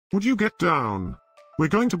Would you get down? We're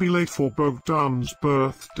going to be late for Bogdan's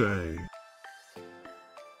birthday.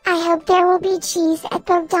 I hope there will be cheese at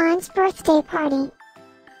Bogdan's birthday party.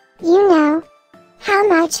 You know how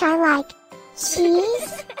much I like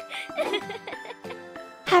cheese.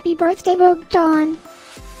 Happy birthday, Bogdan!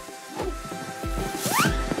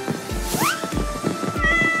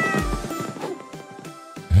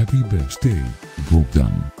 Happy birthday,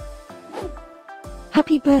 Bogdan.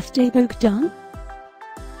 Happy birthday, Bogdan!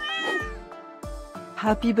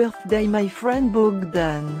 Happy birthday, my friend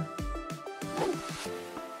Bogdan.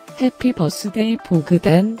 Happy birthday,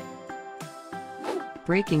 Bogdan!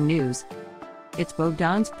 Breaking news. It's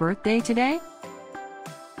Bogdan's birthday today?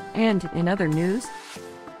 And in other news,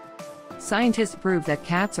 scientists prove that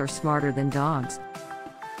cats are smarter than dogs.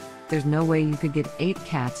 There's no way you could get 8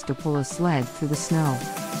 cats to pull a sled through the snow.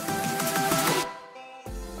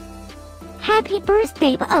 Happy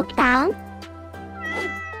birthday, Bogdan!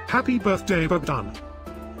 Happy birthday, Bogdan.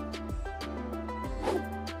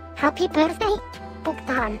 Happy birthday,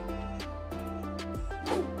 Bogdan.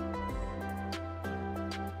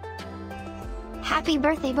 Happy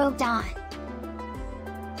birthday, Bogdan.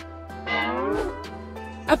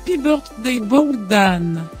 Happy birthday,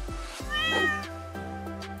 Bogdan!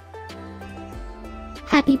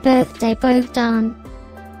 Happy birthday, Bogdan.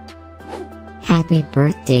 Happy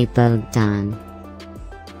birthday, Bogdan.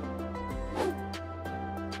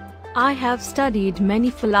 I have studied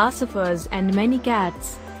many philosophers and many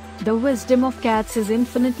cats. The wisdom of cats is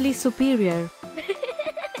infinitely superior.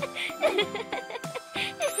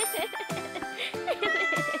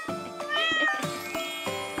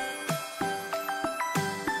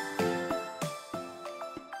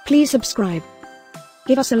 Please subscribe,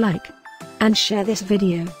 give us a like, and share this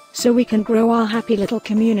video, so we can grow our happy little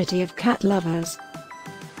community of cat lovers.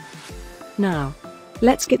 Now,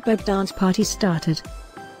 let's get Bogdan's party started.